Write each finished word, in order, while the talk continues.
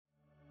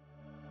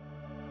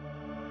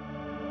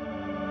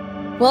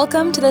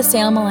Welcome to the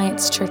Salem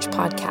Alliance Church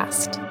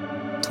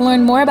podcast. To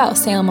learn more about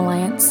Salem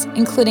Alliance,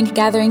 including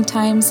gathering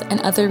times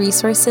and other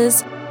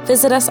resources,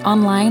 visit us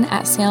online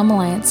at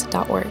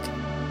salemalliance.org.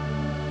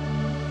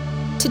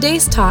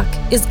 Today's talk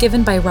is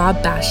given by Rob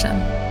Basham.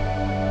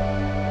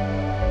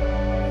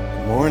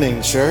 Good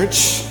morning,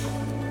 church.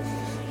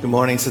 Good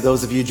morning to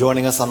those of you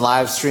joining us on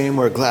live stream.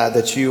 We're glad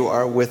that you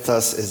are with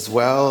us as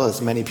well,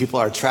 as many people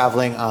are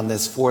traveling on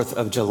this 4th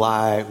of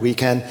July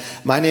weekend.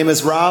 My name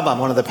is Rob. I'm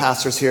one of the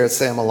pastors here at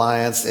Salem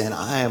Alliance, and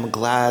I am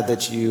glad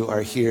that you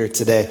are here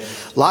today.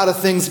 A lot of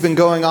things have been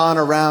going on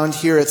around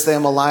here at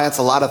Salem Alliance,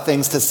 a lot of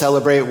things to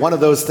celebrate. One of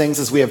those things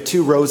is we have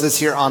 2 roses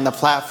here on the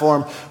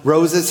platform.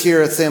 Roses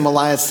here at Salem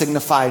Alliance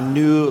signify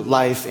new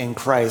life in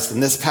Christ.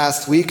 And this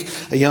past week,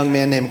 a young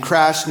man named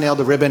Crash nailed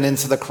a ribbon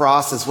into the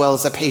cross, as well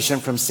as a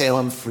patient from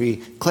Salem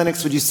Free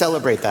Clinics. Would you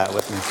celebrate that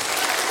with me?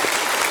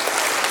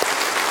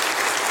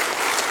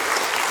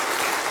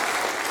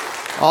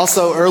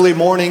 Also, early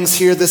mornings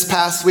here this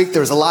past week,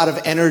 there was a lot of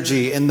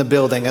energy in the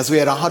building as we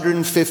had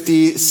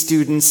 150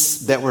 students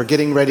that were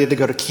getting ready to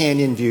go to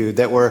Canyon View,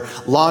 that were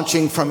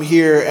launching from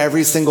here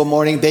every single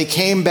morning. They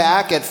came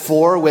back at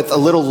 4 with a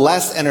little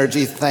less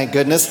energy, thank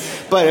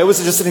goodness, but it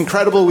was just an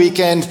incredible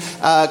weekend.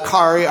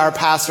 Kari, our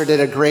pastor,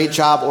 did a great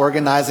job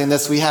organizing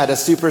this. We had a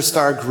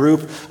superstar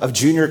group of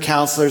junior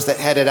counselors that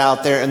headed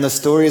out there, and the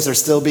stories are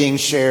still being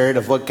shared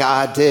of what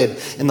God did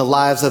in the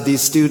lives of these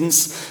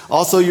students.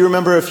 Also, you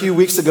remember a few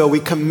weeks ago, we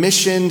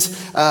commissioned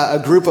a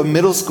group of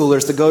middle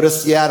schoolers to go to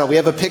Seattle. We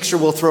have a picture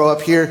we'll throw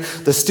up here.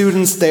 The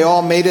students, they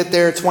all made it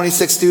there,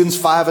 26 students,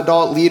 5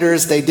 adult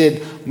leaders. They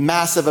did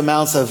massive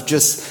amounts of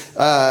just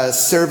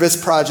service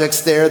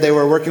projects there. They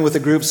were working with the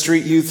group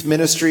Street Youth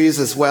Ministries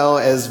as well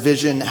as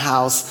Vision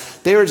House.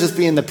 They were just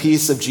being the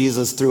peace of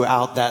Jesus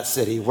throughout that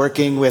city,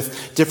 working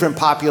with different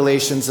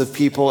populations of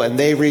people, and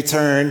they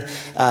returned.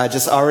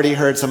 Just already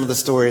heard some of the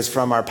stories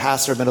from our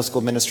pastor of middle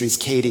school ministries,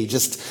 Katie,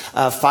 just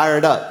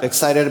fired up,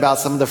 excited about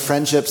some of the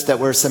friendships that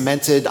were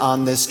cemented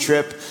on this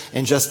trip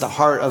and just the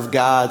heart of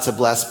God to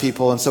bless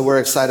people. And so we're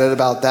excited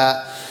about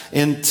that.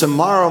 And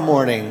tomorrow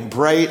morning,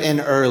 bright and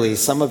early,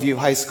 some of you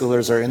high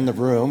schoolers are in the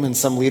room and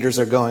some leaders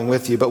are going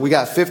with you, but we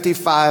got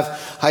 55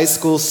 high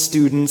school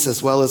students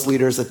as well as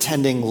leaders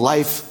attending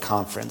Life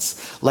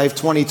Conference. Life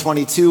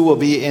 2022 will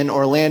be in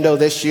Orlando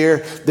this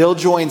year. They'll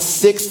join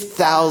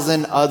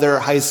 6,000 other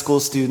high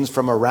school students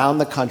from around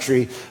the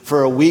country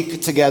for a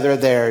week together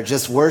there,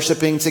 just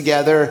worshiping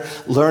together,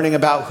 learning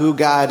about who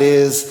God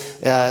is.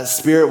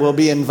 Spirit will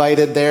be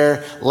invited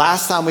there.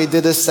 Last time we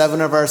did this,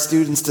 7 of our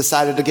students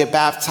decided to get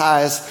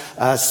baptized.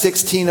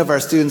 16 of our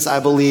students, I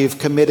believe,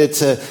 committed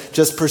to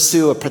just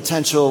pursue a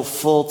potential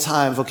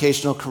full-time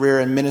vocational career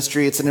in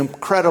ministry. It's an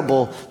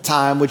incredible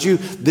time. Would you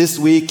this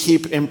week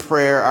keep in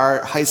prayer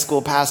our high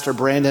school pastor,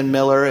 Brandon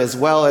Miller, as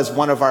well as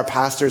one of our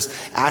pastors,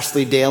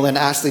 Ashley Dalen.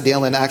 Ashley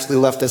Dalen actually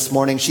left this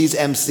morning. She's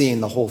emceeing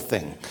the whole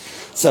thing.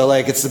 So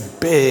it's a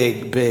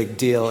big, big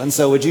deal. And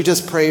so would you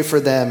just pray for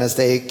them as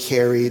they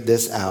carry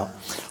this out?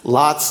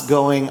 Lots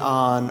going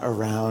on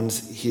around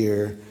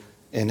here,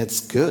 and it's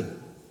good.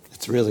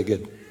 It's really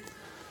good.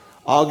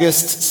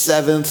 August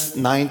 7th,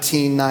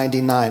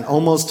 1999,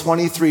 almost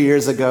 23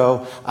 years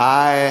ago,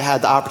 I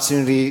had the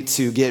opportunity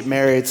to get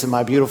married to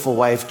my beautiful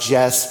wife,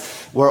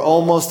 Jess. We're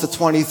almost to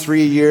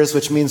 23 years,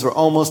 which means we're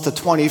almost to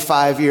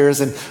 25 years.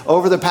 And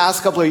over the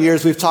past couple of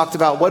years, we've talked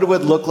about what it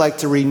would look like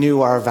to renew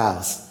our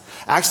vows.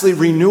 Actually,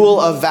 renewal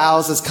of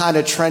vows is kind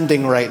of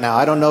trending right now.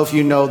 I don't know if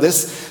you know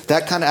this.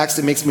 That kind of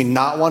actually makes me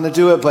not want to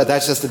do it, but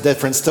that's just a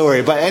different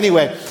story. But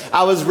anyway,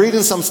 I was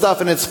reading some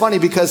stuff, and it's funny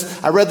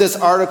because I read this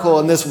article,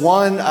 and this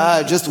one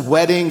just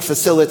wedding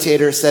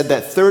facilitator said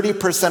that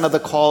 30% of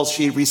the calls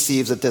she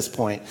receives at this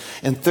point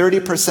and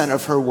 30%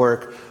 of her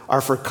work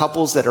are for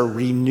couples that are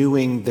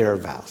renewing their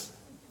vows.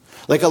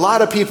 A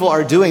lot of people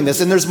are doing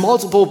this, and there's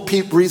multiple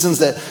reasons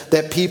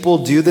that people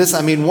do this.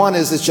 I mean, one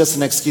is it's just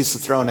an excuse to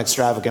throw an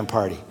extravagant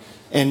party.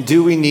 And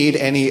do we need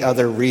any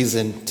other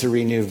reason to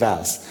renew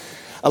vows?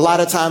 A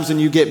lot of times when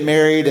you get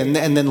married and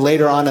then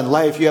later on in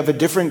life, you have a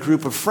different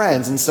group of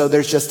friends. And so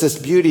there's just this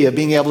beauty of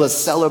being able to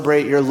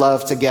celebrate your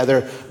love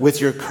together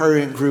with your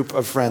current group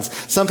of friends.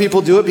 Some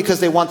people do it because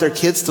they want their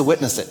kids to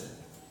witness it.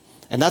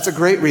 And that's a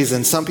great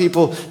reason. Some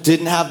people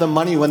didn't have the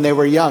money when they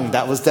were young.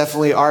 That was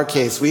definitely our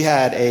case. We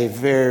had a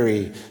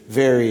very,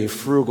 very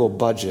frugal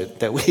budget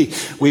that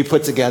we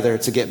put together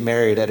to get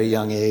married at a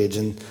young age.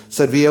 And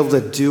so to be able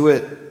to do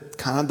it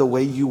kind of the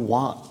way you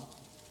want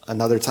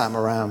another time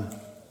around.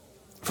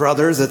 For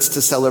others, it's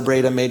to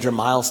celebrate a major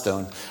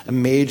milestone, a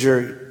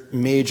major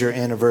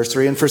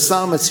anniversary. And for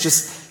some, it's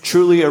just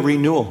truly a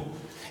renewal.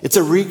 It's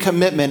a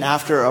recommitment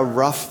after a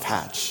rough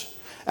patch,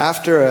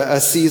 after a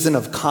season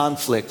of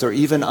conflict or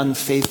even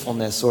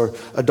unfaithfulness or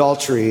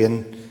adultery.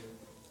 And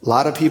a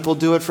lot of people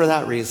do it for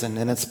that reason,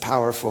 and it's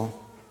powerful.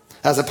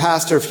 As a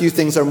pastor, a few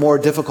things are more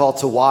difficult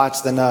to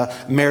watch than a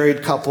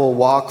married couple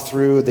walk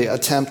through the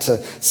attempt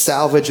to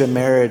salvage a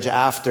marriage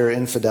after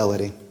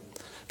infidelity.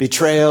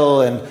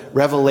 Betrayal and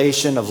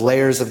revelation of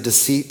layers of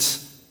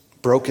deceit,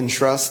 broken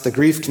trust. The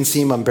grief can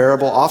seem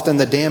unbearable. Often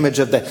the damage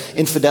of the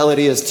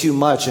infidelity is too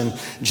much, and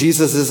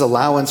Jesus'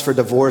 allowance for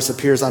divorce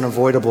appears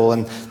unavoidable.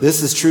 And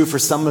this is true for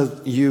some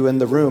of you in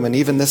the room. And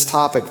even this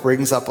topic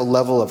brings up a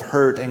level of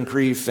hurt and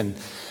grief. And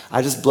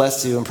I just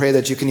bless you and pray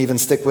that you can even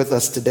stick with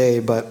us today.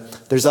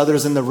 But there's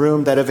others in the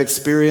room that have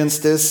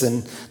experienced this,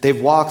 and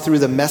they've walked through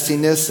the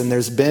messiness, and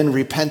there's been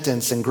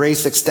repentance and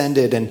grace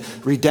extended and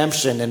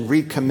redemption and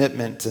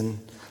recommitment. And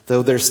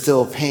though there's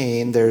still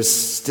pain, there's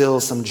still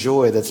some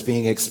joy that's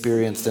being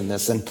experienced in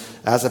this. And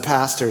as a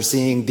pastor,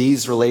 seeing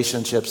these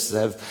relationships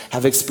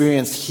have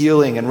experienced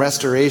healing and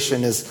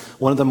restoration is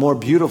one of the more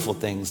beautiful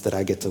things that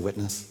I get to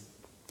witness.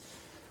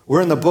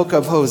 We're in the book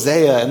of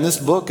Hosea, and this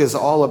book is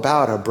all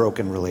about a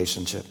broken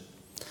relationship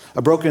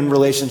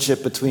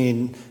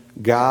between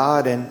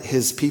God and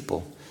his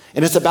people.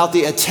 And it's about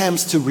the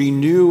attempts to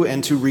renew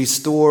and to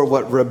restore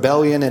what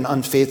rebellion and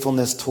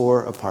unfaithfulness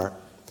tore apart.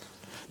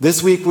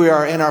 This week we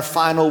are in our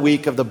final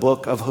week of the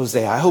book of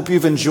Hosea. I hope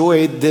you've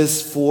enjoyed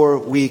this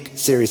 4-week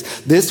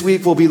series. This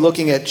week we'll be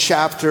looking at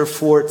chapter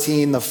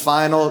 14, the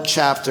final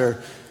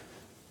chapter.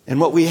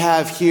 And what we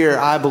have here,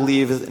 I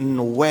believe, in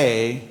a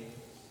way,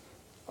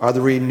 are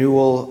the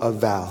renewal of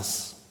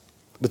vows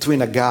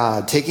between a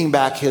God taking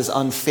back his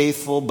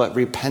unfaithful but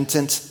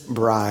repentant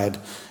bride.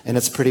 And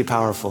it's pretty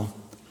powerful.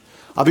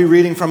 I'll be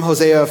reading from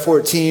Hosea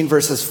 14,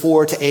 verses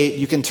 4 to 8.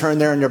 You can turn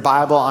there in your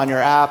Bible on your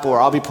app, or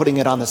I'll be putting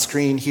it on the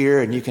screen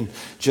here, and you can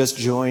just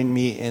join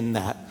me in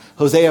that.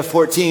 Hosea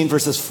 14,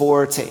 verses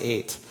 4 to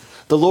 8.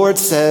 The Lord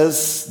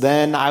says,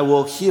 "Then I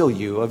will heal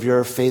you of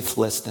your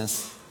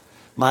faithlessness.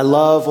 My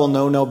love will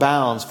know no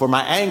bounds, for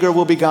my anger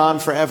will be gone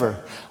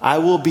forever. I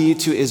will be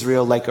to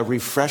Israel like a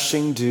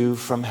refreshing dew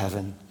from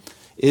heaven.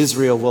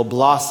 Israel will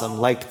blossom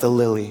like the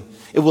lily.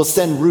 It will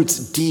send roots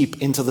deep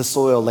into the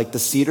soil like the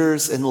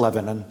cedars in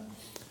Lebanon.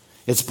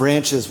 Its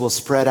branches will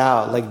spread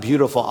out like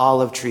beautiful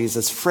olive trees,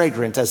 as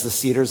fragrant as the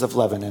cedars of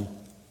Lebanon.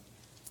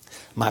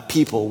 My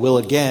people will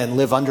again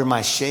live under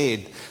my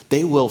shade.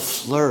 They will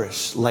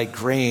flourish like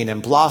grain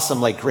and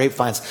blossom like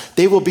grapevines.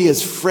 They will be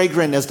as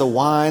fragrant as the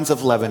wines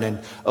of Lebanon.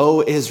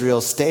 O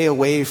Israel, stay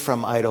away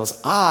from idols.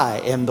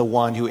 I am the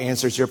one who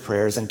answers your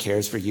prayers and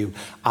cares for you.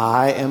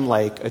 I am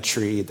like a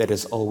tree that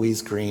is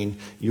always green.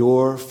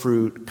 Your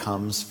fruit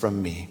comes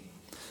from me."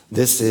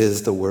 This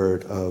is the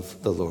word of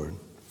the Lord.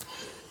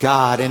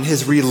 God, in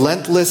his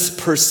relentless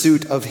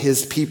pursuit of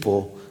his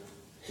people,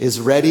 is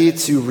ready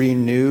to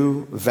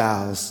renew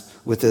vows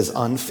with his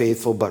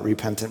unfaithful but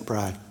repentant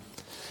bride.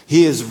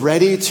 He is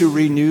ready to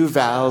renew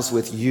vows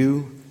with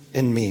you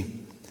and me.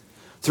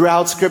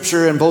 Throughout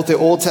Scripture, in both the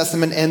Old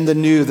Testament and the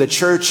New, the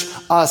church,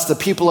 us, the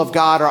people of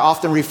God, are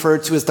often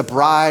referred to as the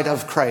bride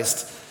of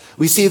Christ.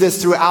 We see this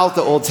throughout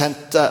the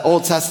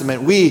Old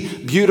Testament. We,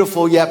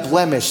 beautiful yet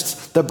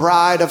blemished, the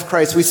bride of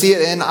Christ. We see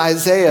it in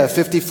Isaiah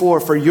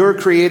 54. "For your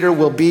Creator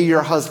will be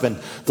your husband.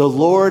 The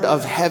Lord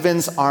of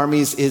heaven's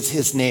armies is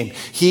his name.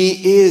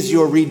 He is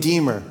your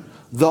Redeemer,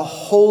 the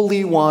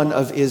Holy One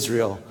of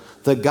Israel,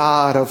 the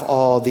God of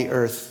all the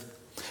earth."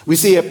 We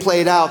see it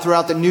played out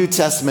throughout the New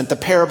Testament, the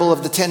parable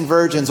of the 10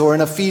 virgins, or in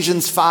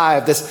Ephesians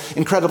 5, this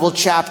incredible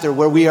chapter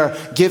where we are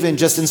given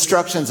just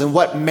instructions on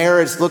what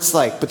marriage looks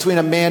like between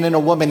a man and a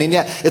woman. And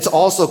yet it's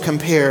also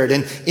compared.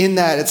 And in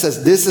that it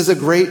says, this is a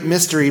great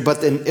mystery,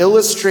 but an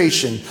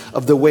illustration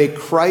of the way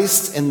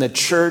Christ and the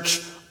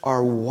church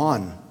are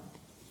one.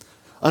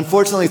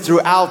 Unfortunately,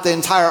 throughout the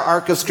entire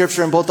arc of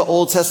Scripture in both the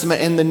Old Testament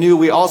and the New,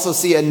 we also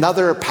see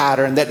another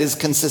pattern that is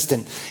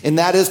consistent, and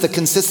that is the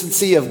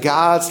consistency of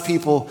God's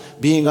people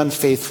being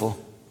unfaithful,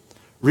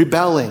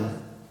 rebelling,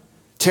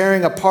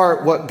 tearing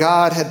apart what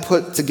God had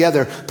put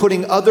together,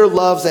 putting other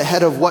loves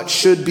ahead of what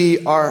should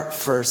be our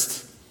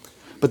first.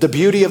 But the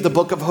beauty of the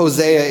book of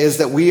Hosea is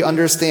that we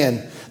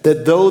understand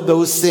that though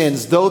those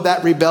sins, though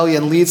that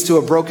rebellion leads to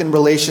a broken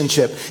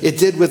relationship, it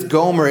did with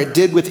Gomer, it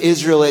did with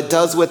Israel, it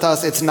does with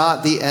us, it's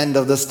not the end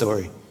of the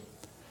story.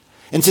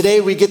 And today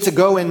we get to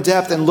go in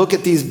depth and look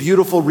at these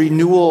beautiful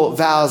renewal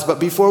vows. But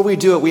before we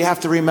do it, we have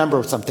to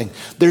remember something.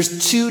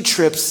 There's 2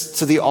 trips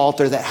to the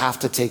altar that have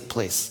to take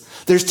place.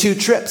 There's 2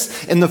 trips.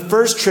 And the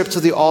first trip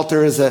to the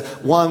altar is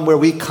one where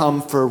we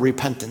come for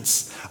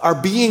repentance. Our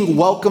being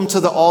welcome to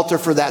the altar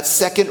for that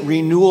second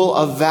renewal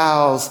of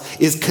vows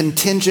is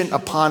contingent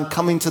upon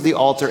coming to the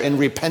altar in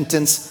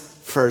repentance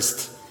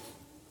first.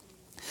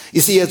 You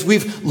see, as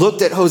we've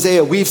looked at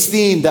Hosea, we've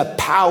seen the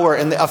power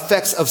and the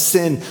effects of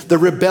sin, the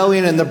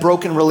rebellion and the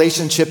broken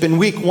relationship. In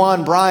week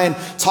 1, Brian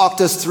talked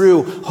us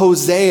through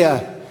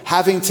Hosea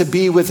having to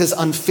be with his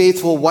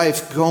unfaithful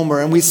wife, Gomer.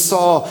 And we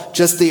saw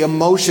just the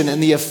emotion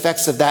and the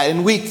effects of that.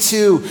 In week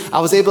 2, I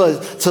was able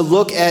to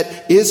look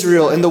at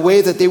Israel and the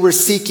way that they were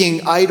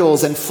seeking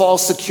idols and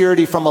false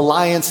security from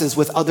alliances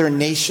with other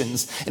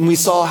nations. And we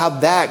saw how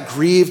that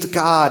grieved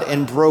God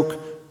and broke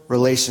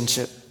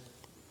relationship.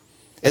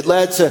 It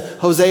led to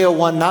Hosea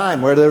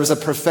 1:9, where there was a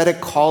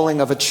prophetic calling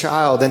of a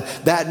child, and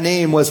that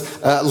name was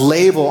a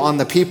label on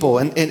the people,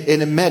 and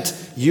it meant,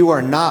 you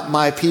are not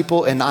my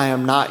people, and I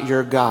am not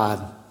your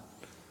God.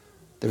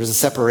 There was a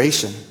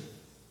separation.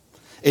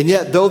 And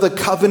yet, though the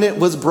covenant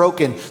was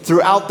broken,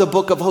 throughout the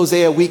book of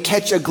Hosea, we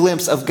catch a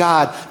glimpse of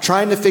God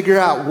trying to figure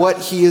out what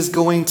he is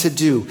going to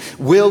do.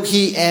 Will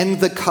he end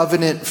the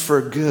covenant for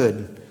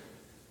good?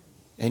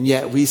 And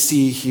yet, we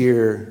see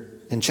here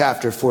in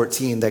chapter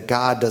 14 that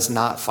God does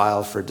not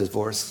file for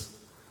divorce,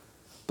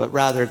 but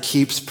rather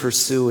keeps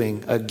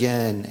pursuing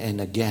again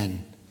and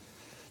again.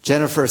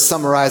 Jennifer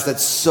summarized that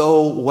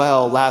so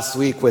well last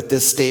week with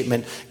this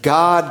statement: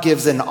 God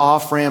gives an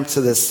off-ramp to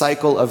this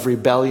cycle of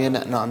rebellion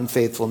and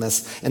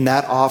unfaithfulness, and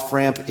that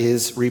off-ramp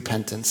is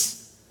repentance.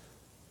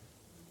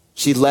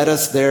 She led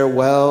us there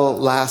well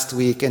last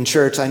week. And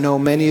church, I know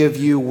many of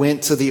you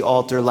went to the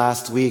altar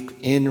last week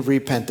in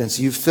repentance.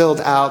 You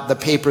filled out the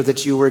paper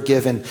that you were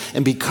given.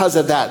 And because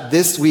of that,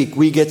 this week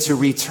we get to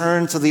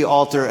return to the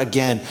altar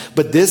again.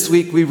 But this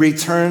week we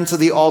return to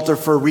the altar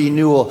for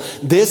renewal.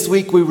 This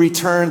week we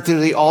return to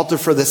the altar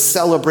for the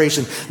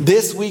celebration.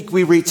 This week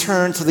we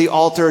return to the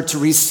altar to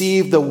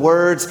receive the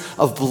words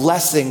of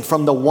blessing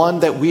from the one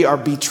that we are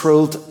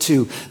betrothed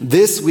to.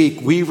 This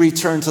week we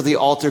return to the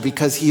altar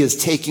because he is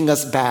taking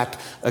us back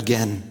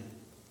again.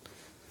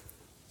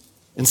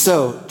 And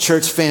so,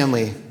 church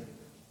family,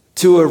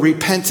 to a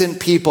repentant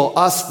people,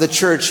 us, the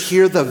church,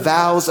 hear the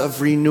vows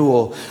of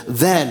renewal.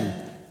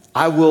 Then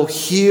I will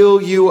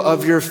heal you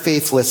of your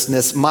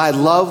faithlessness. My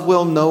love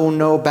will know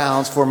no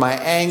bounds, for my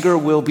anger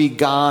will be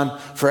gone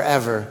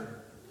forever.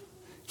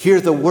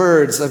 Hear the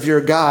words of your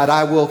God.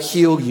 I will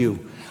heal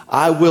you.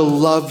 I will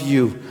love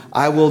you.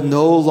 I will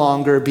no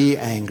longer be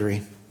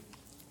angry.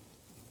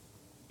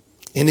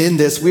 And in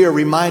this, we are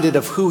reminded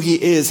of who he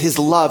is, his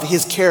love,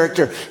 his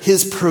character,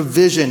 his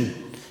provision,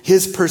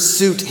 his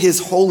pursuit, his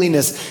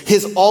holiness,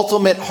 his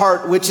ultimate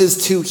heart, which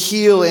is to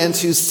heal and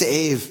to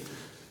save.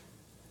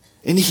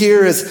 And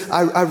here, as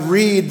I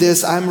read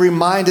this, I'm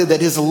reminded that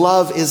his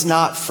love is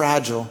not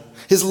fragile.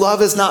 His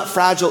love is not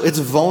fragile. It's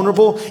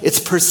vulnerable, it's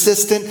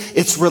persistent,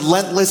 it's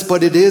relentless,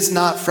 but it is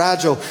not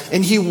fragile.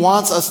 And he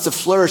wants us to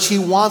flourish. He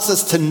wants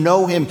us to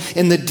know him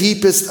in the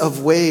deepest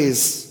of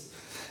ways.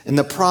 And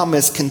the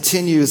promise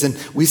continues, and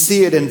we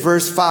see it in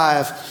verse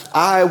 5.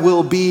 I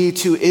will be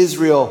to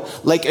Israel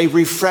like a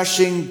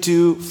refreshing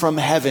dew from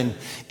heaven.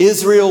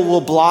 Israel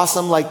will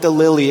blossom like the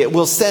lily. It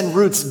will send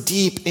roots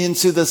deep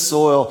into the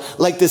soil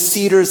like the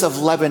cedars of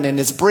Lebanon.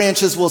 Its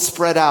branches will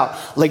spread out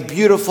like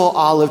beautiful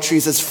olive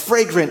trees, as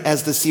fragrant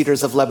as the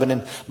cedars of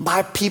Lebanon.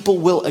 My people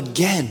will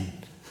again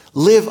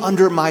live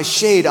under my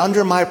shade,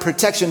 under my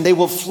protection. They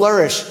will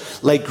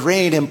flourish like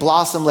grain and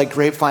blossom like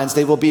grapevines.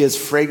 They will be as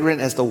fragrant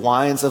as the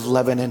wines of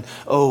Lebanon.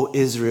 O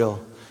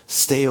Israel,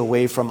 stay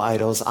away from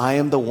idols. I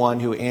am the one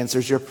who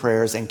answers your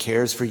prayers and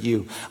cares for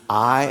you.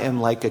 I am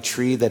like a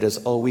tree that is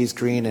always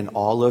green, and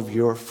all of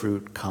your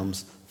fruit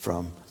comes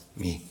from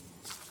me.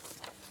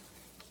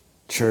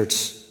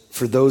 Church,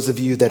 for those of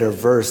you that are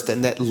versed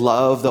and that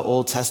love the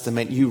Old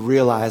Testament, you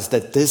realize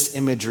that this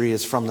imagery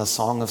is from the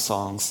Song of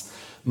Songs.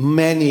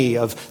 Many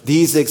of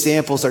these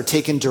examples are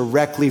taken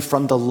directly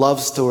from the love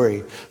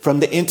story, from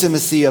the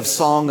intimacy of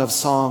Song of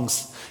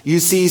Songs. You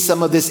see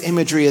some of this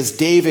imagery as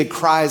David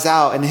cries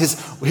out, and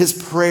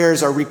his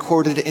prayers are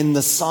recorded in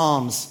the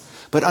Psalms.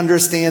 But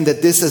understand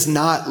that this is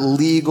not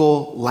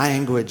legal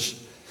language.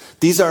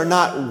 These are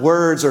not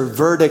words or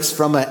verdicts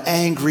from an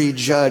angry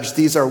judge.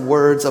 These are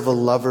words of a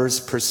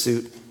lover's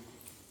pursuit.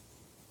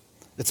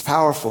 It's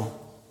powerful.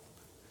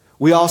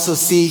 We also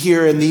see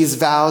here in these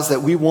vows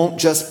that we won't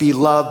just be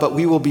loved, but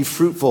we will be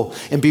fruitful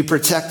and be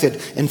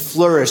protected and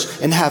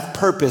flourish and have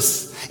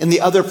purpose. And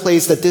the other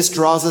place that this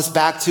draws us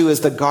back to is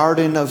the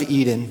Garden of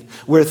Eden,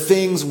 where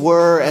things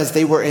were as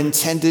they were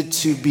intended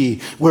to be,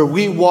 where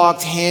we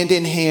walked hand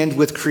in hand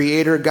with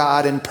Creator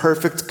God in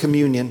perfect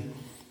communion.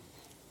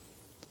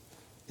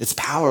 It's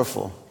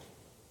powerful.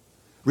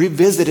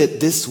 Revisit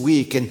it this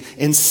week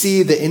and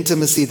see the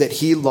intimacy that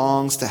he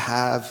longs to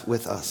have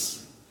with us.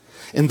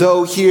 And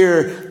though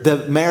here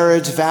the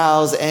marriage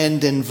vows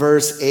end in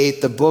verse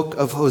 8, the book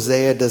of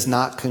Hosea does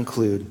not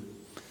conclude.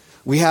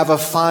 We have a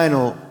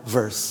final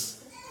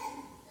verse.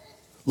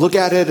 Look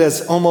at it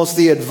as almost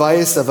the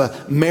advice of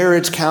a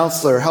marriage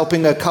counselor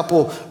helping a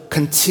couple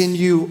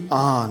continue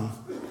on.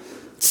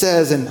 It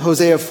says in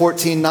Hosea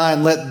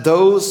 14:9, let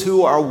those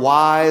who are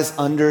wise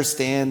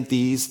understand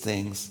these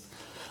things.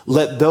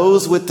 Let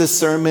those with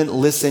discernment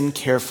listen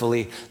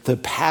carefully. The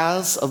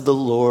paths of the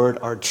Lord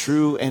are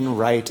true and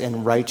right,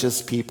 and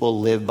righteous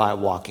people live by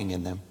walking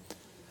in them.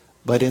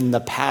 But in the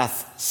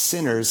path,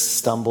 sinners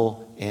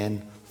stumble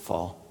and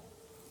fall.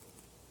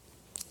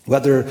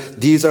 Whether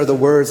these are the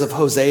words of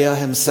Hosea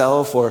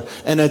himself or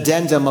an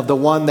addendum of the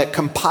one that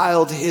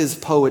compiled his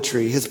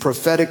poetry, his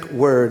prophetic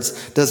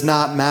words, does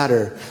not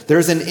matter.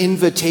 There's an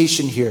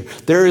invitation here.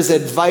 There is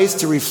advice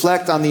to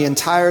reflect on the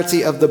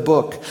entirety of the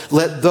book.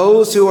 Let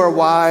those who are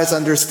wise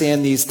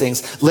understand these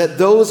things. Let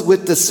those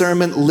with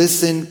discernment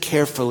listen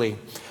carefully.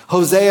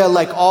 Hosea,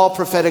 like all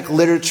prophetic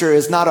literature,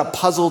 is not a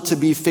puzzle to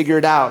be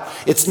figured out.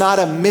 It's not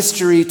a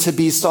mystery to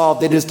be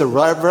solved. It is the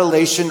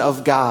revelation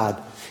of God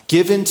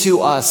given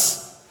to us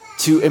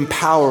to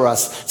empower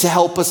us, to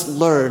help us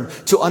learn,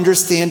 to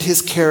understand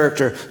his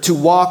character, to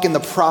walk in the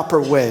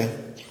proper way.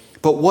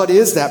 But what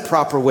is that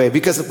proper way?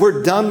 Because if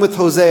we're done with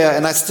Hosea,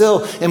 and I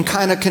still am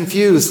kind of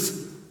confused,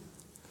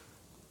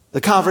 the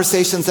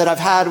conversations that I've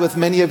had with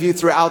many of you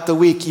throughout the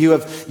week, you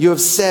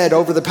have said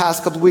over the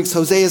past couple of weeks,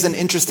 Hosea is an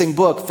interesting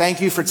book. Thank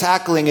you for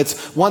tackling.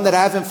 It's one that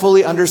I haven't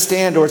fully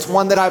understand, or it's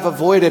one that I've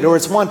avoided, or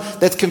it's one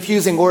that's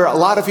confusing, or a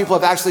lot of people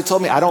have actually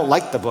told me, I don't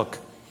like the book.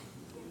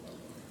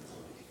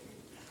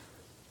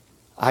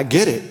 I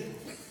get it.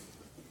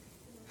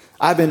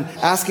 I've been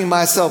asking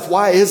myself,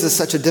 why is this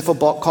such a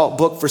difficult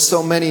book for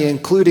so many,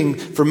 including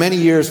for many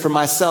years for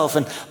myself?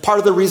 And part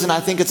of the reason I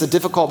think it's a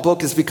difficult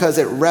book is because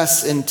it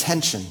rests in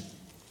tension.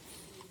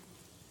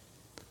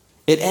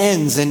 It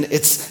ends, and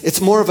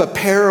it's more of a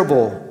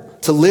parable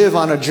to live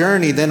on a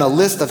journey than a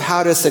list of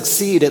how to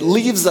succeed. It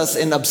leaves us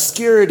in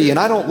obscurity, and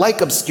I don't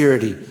like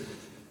obscurity,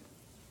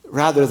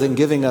 rather than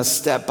giving us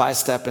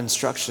step-by-step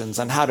instructions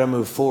on how to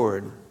move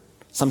forward,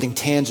 something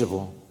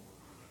tangible.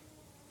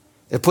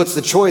 It puts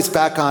the choice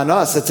back on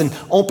us. It's an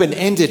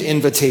open-ended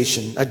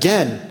invitation.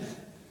 Again,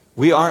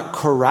 we aren't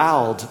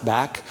corralled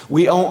back.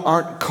 We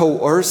aren't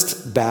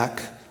coerced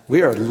back.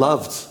 We are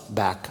loved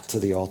back to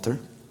the altar.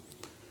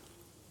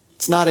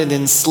 It's not an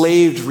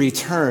enslaved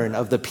return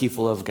of the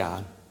people of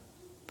God.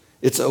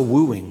 It's a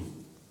wooing.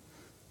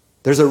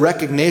 There's a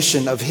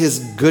recognition of his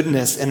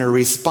goodness and a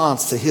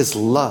response to his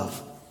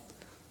love.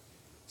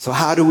 So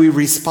how do we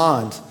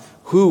respond?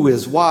 Who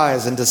is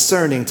wise and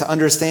discerning to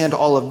understand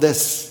all of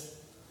this?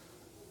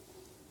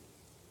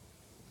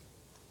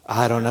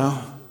 I don't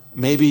know.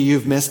 Maybe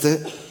you've missed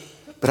it.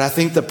 But I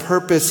think the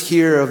purpose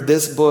here of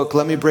this book,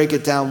 let me break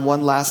it down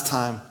one last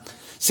time.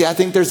 See, I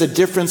think there's a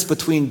difference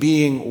between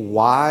being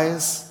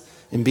wise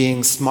and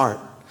being smart.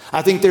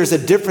 I think there's a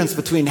difference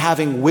between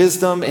having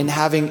wisdom and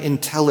having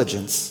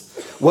intelligence.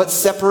 What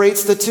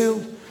separates the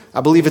two? I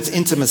believe it's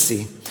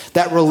intimacy.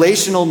 That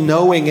relational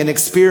knowing and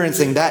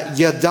experiencing, that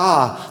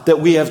yada that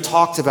we have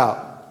talked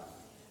about.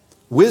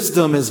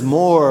 Wisdom is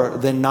more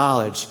than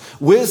knowledge.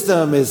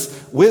 Wisdom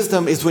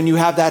is when you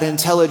have that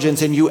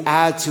intelligence and you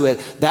add to it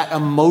that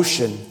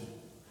emotion,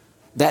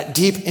 that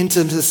deep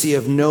intimacy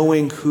of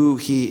knowing who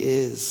he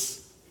is.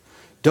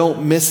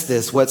 Don't miss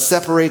this. What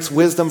separates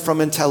wisdom from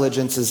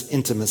intelligence is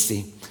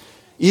intimacy.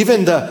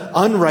 Even the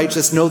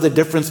unrighteous know the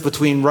difference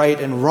between right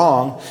and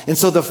wrong. And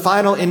so the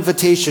final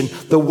invitation,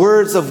 the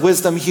words of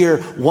wisdom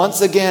here, once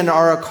again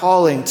are a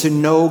calling to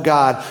know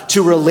God,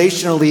 to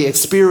relationally,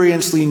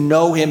 experientially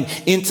know him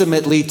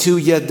intimately, to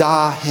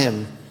yada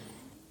him.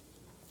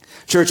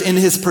 Church, in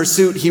his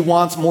pursuit, he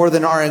wants more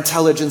than our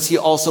intelligence. He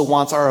also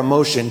wants our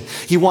emotion.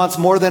 He wants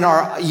more than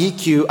our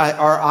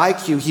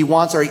IQ. He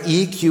wants our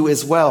EQ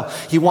as well.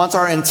 He wants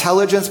our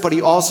intelligence, but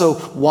he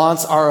also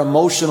wants our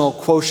emotional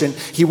quotient.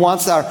 He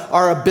wants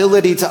our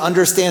ability to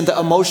understand the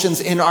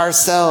emotions in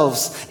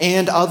ourselves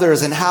and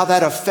others and how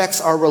that affects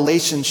our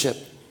relationship.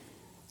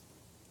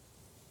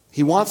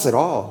 He wants it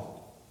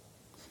all.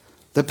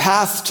 The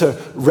path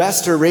to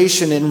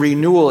restoration and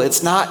renewal,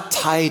 it's not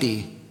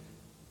tidy.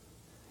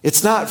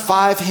 It's not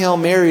 5 Hail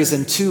Marys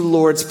and 2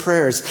 Lord's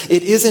Prayers.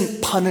 It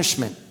isn't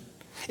punishment.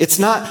 It's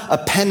not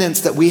a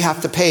penance that we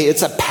have to pay.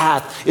 It's a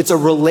path. It's a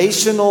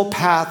relational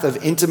path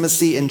of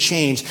intimacy and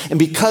change. And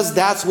because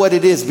that's what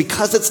it is,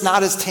 because it's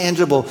not as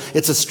tangible,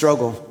 it's a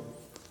struggle.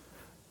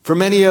 For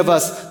many of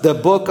us, the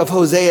book of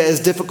Hosea is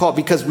difficult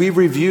because we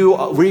view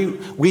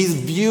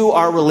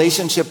our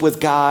relationship with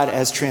God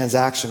as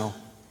transactional.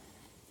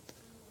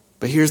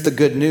 But here's the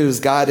good news.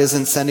 God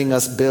isn't sending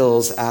us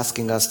bills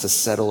asking us to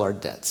settle our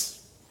debts.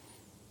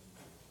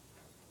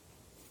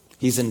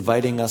 He's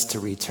inviting us to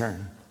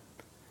return.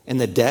 And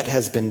the debt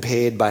has been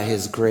paid by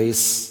his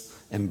grace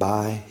and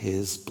by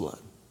his blood.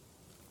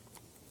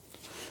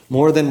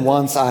 More than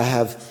once, I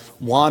have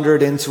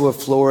wandered into a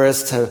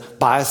florist to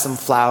buy some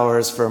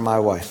flowers for my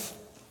wife.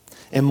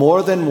 And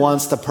more than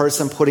once, the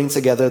person putting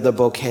together the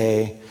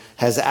bouquet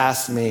has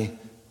asked me,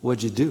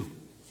 "What'd you do?"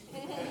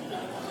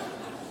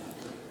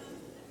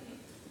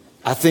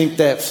 I think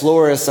that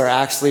florists are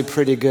actually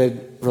pretty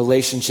good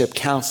relationship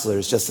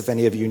counselors, just if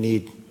any of you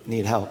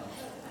need help.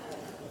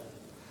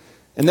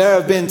 And there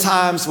have been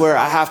times where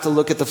I have to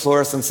look at the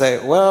florist and say,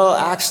 well,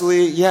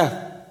 actually,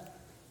 yeah.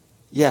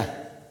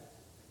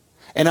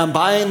 And I'm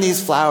buying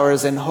these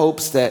flowers in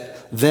hopes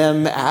that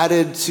them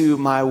added to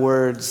my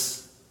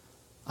words,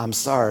 "I'm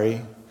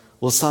sorry,"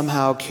 will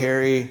somehow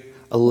carry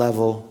a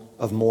level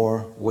of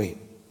more weight.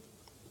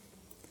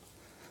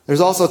 There's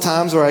also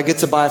times where I get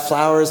to buy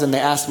flowers and they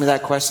ask me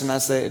that question. I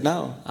say,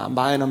 no, I'm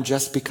buying them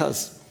just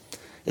because.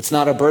 It's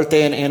not a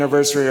birthday, an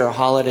anniversary, or a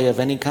holiday of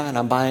any kind.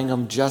 I'm buying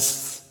them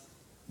just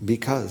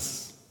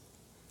because.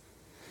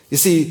 You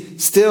see,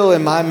 still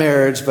in my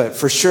marriage, but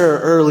for sure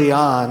early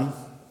on,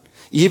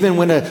 even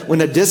when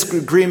a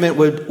disagreement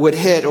would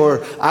hit,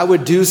 or I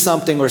would do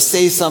something or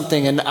say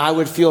something and I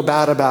would feel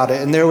bad about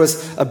it, and there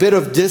was a bit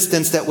of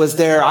distance that was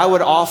there, I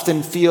would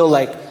often feel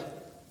like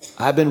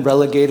I've been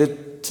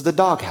relegated to the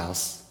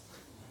doghouse.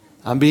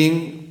 I'm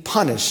being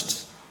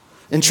punished.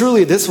 And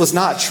truly, this was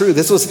not true.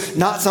 This was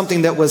not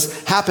something that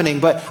was happening,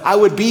 but I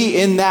would be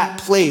in that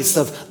place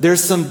of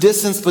there's some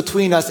distance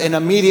between us, and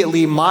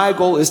immediately my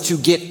goal is to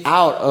get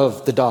out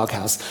of the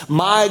doghouse.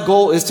 My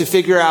goal is to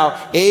figure out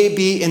A,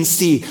 B, and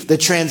C, the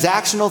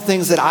transactional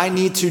things that I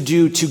need to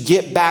do to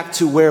get back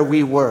to where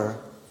we were.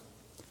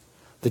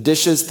 The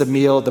dishes, the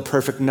meal, the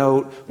perfect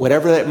note,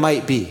 whatever that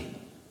might be.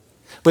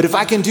 But if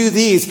I can do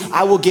these,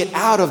 I will get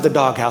out of the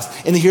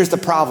doghouse. And here's the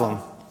problem.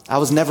 I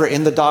was never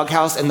in the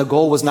doghouse, and the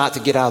goal was not to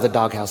get out of the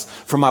doghouse.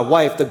 For my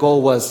wife, the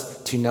goal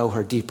was to know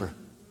her deeper,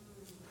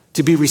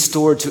 to be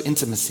restored to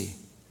intimacy.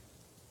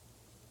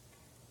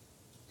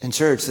 In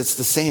church, it's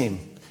the same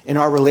in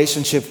our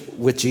relationship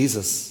with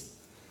Jesus.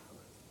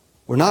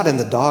 We're not in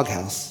the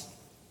doghouse.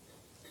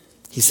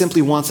 He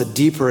simply wants a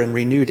deeper and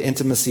renewed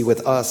intimacy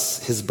with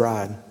us, his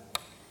bride.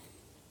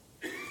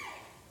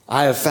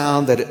 I have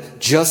found that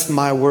just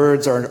my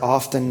words are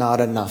often not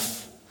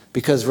enough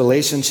because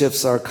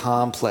relationships are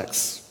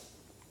complex.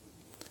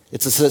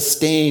 It's a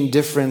sustained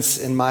difference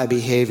in my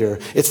behavior.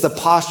 It's the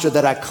posture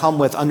that I come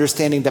with,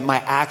 understanding that my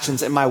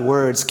actions and my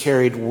words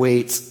carried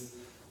weight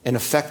and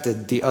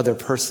affected the other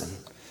person.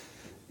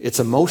 It's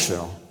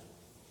emotional.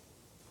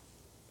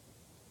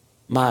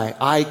 My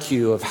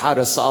IQ of how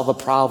to solve a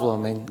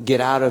problem and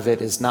get out of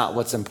it is not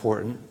what's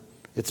important.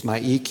 It's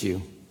my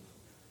EQ,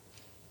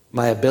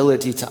 my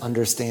ability to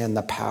understand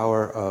the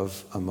power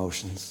of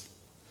emotions.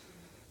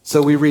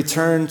 So we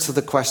return to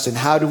the question,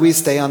 how do we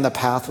stay on the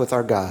path with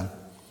our God?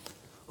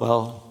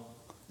 Well,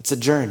 it's a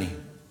journey.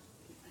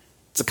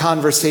 It's a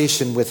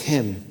conversation with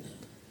him.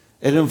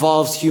 It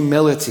involves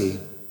humility.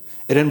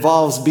 It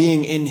involves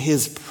being in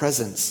his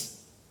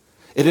presence.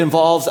 It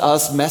involves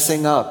us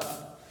messing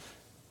up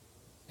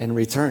and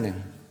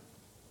returning.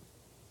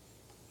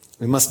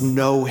 We must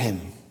know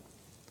him.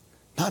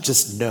 Not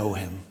just know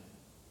him.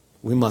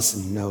 We must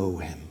know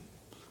him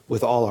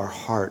with all our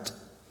heart,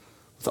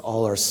 with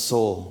all our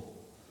soul,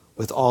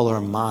 with all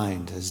our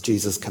mind, as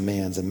Jesus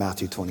commands in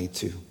Matthew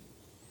 22.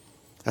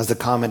 As the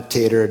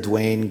commentator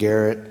Dwayne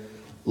Garrett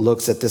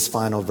looks at this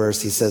final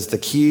verse, he says, the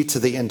key to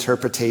the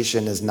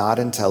interpretation is not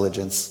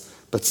intelligence,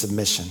 but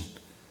submission.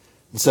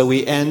 And so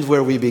we end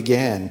where we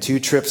began, 2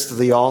 trips to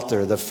the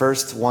altar, the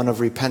first one of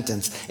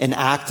repentance, an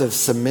act of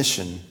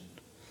submission.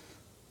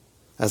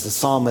 As the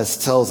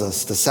psalmist tells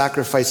us, the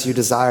sacrifice you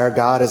desire,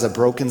 God, is a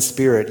broken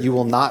spirit. You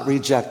will not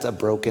reject a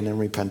broken and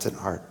repentant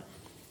heart.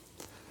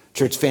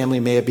 Church family,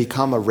 may it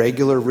become a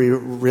regular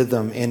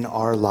rhythm in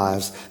our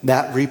lives,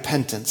 that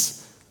repentance,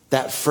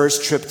 that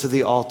first trip to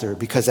the altar,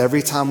 because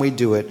every time we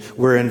do it,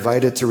 we're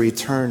invited to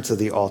return to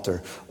the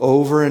altar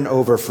over and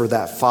over for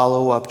that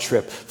follow-up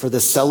trip, for the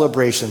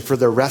celebration, for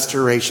the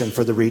restoration,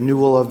 for the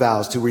renewal of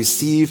vows, to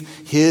receive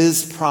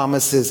his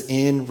promises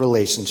in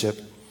relationship.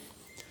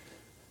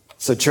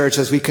 So church,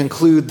 as we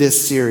conclude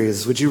this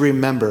series, would you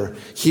remember,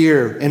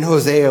 here in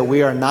Hosea,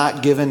 we are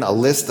not given a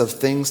list of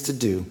things to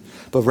do,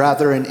 but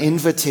rather an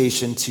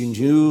invitation to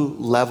new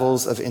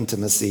levels of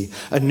intimacy,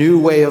 a new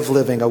way of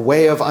living, a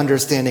way of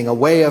understanding, a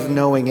way of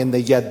knowing in the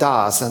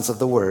yada sense of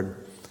the word.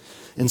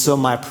 And so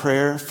my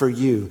prayer for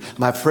you,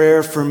 my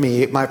prayer for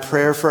me, my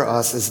prayer for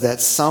us is that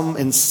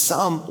in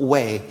some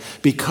way,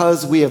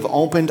 because we have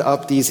opened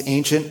up these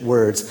ancient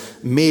words,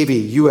 maybe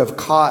you have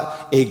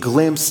caught a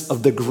glimpse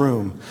of the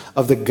groom,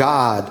 of the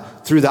God,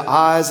 through the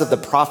eyes of the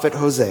prophet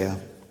Hosea.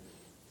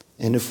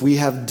 And if we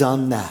have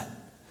done that,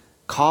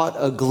 caught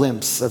a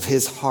glimpse of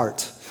his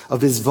heart,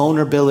 of his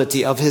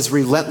vulnerability, of his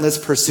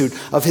relentless pursuit,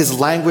 of his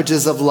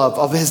languages of love,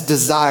 of his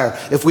desire,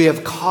 if we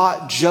have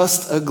caught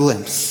just a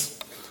glimpse,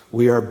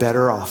 we are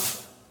better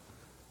off.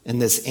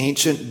 And this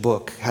ancient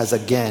book has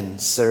again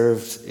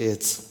served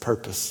its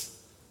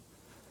purpose.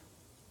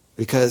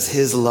 Because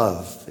his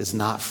love is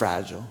not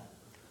fragile.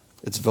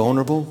 It's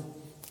vulnerable,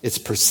 it's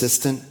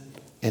persistent,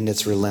 and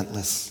it's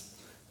relentless.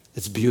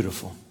 It's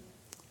beautiful.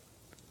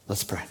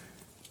 Let's pray.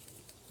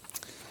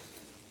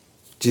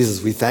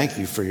 Jesus, we thank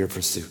you for your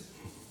pursuit.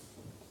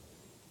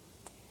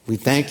 We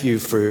thank you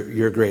for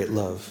your great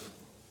love.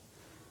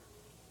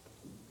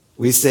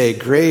 We say,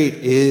 great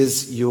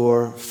is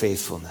your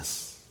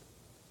faithfulness.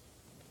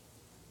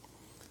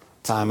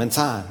 Time and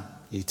time,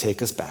 you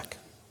take us back.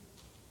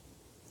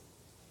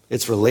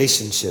 It's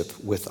relationship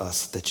with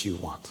us that you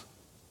want.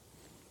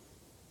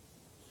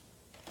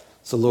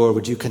 So Lord,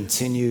 would you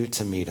continue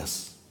to meet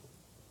us?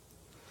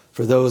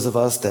 For those of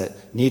us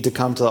that need to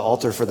come to the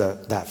altar for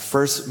that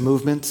first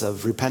movement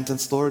of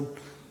repentance, Lord,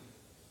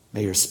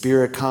 may your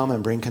Spirit come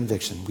and bring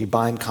conviction. We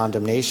bind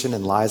condemnation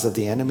and lies of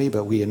the enemy,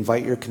 but we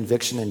invite your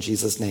conviction in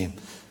Jesus' name.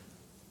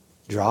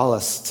 Draw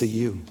us to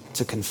you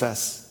to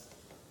confess.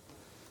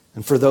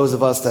 And for those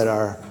of us that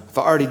have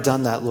already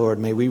done that, Lord,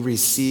 may we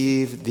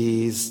receive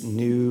these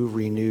new,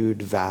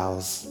 renewed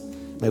vows.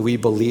 May we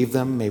believe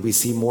them. May we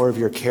see more of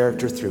your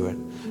character through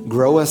it.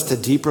 Grow us to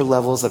deeper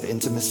levels of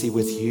intimacy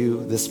with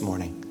you this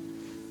morning.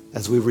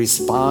 As we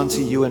respond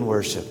to you in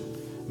worship,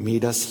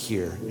 meet us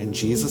here. In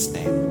Jesus'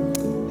 name,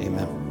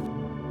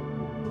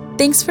 amen.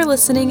 Thanks for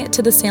listening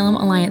to the Salem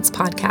Alliance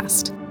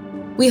podcast.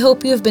 We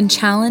hope you have been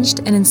challenged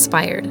and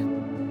inspired.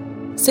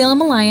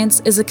 Salem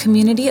Alliance is a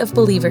community of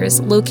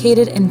believers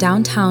located in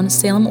downtown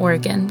Salem,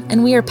 Oregon,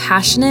 and we are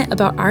passionate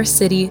about our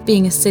city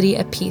being a city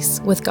at peace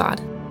with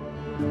God.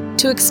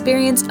 To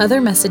experience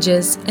other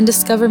messages and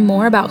discover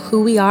more about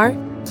who we are,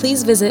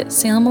 please visit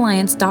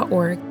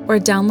salemalliance.org or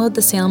download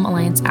the Salem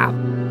Alliance app.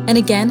 And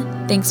again,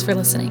 thanks for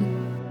listening.